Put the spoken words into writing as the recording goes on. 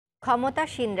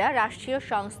ক্ষমতাসীনরা রাষ্ট্রীয়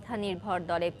সংস্থা নির্ভর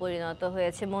দলে পরিণত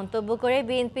হয়েছে মন্তব্য করে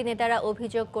বিএনপি নেতারা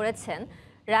অভিযোগ করেছেন,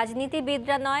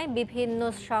 রাজনীতিবিদরা নয়, বিভিন্ন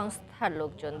সংস্থার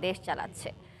লোকজন দেশ চালাচ্ছে।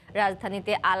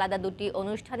 রাজধানীতে আলাদা দুটি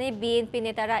অনুষ্ঠানে বিএনপি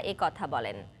নেতারা কথা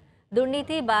বলেন।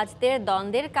 দুর্নীতিবাজদের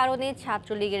দ্বন্দ্বের কারণে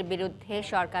ছাত্রলীগের বিরুদ্ধে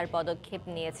সরকার পদক্ষেপ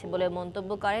নিয়েছে বলে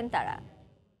মন্তব্য করেন তারা।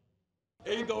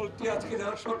 এই দলটি আজকে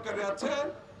যারা সরকারে আছে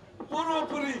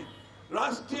পুরোপুরি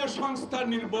রাষ্ট্রীয় সংস্থা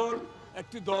নির্ভর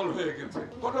একটি দল হয়ে গেছে।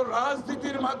 কোন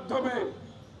রাজনীতির মাধ্যমে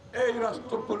এই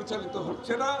রাষ্ট্র পরিচালিত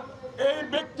হচ্ছে না। এই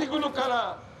ব্যক্তিগুলো কারা,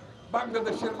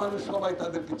 বাংলাদেশের মানুষ সবাই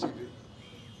তাদেরকে চিনে।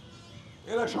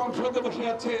 এরা সংসদে বসে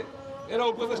আছে, এরা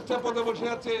উপদেষ্টা পদে বসে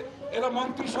আছে, এরা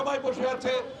মন্ত্রিসভায় বসে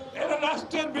আছে, এরা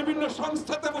রাষ্ট্রের বিভিন্ন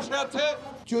সংস্থাতে বসে আছে।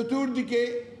 চতুর্দিকে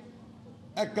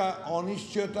একটা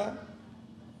অনিশ্চয়তা,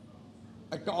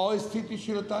 একটা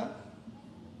অস্থিতিশীলতা,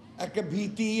 একটা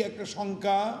ভীতি, একটা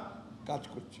শঙ্কা কাজ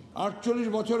করছে। 48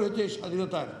 বছর হয়েছে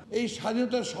স্বাধীনতার। এই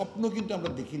স্বাধীনতার স্বপ্ন কিন্তু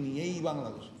আমরা দেখিনি এই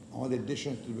বাংলাদেশ। আমাদের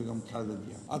দেশনেত্রী বেগম খালেদা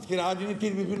জিয়া আজকে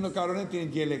রাজনীতির বিভিন্ন কারণে তিনি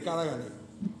জেলে, কারাগারে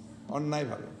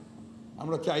অন্যায়ভাবে।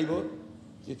 আমরা চাইব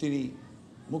যে তিনি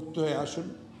মুক্ত হয়ে আসুন,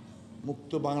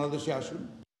 মুক্ত বাংলাদেশে আসুন।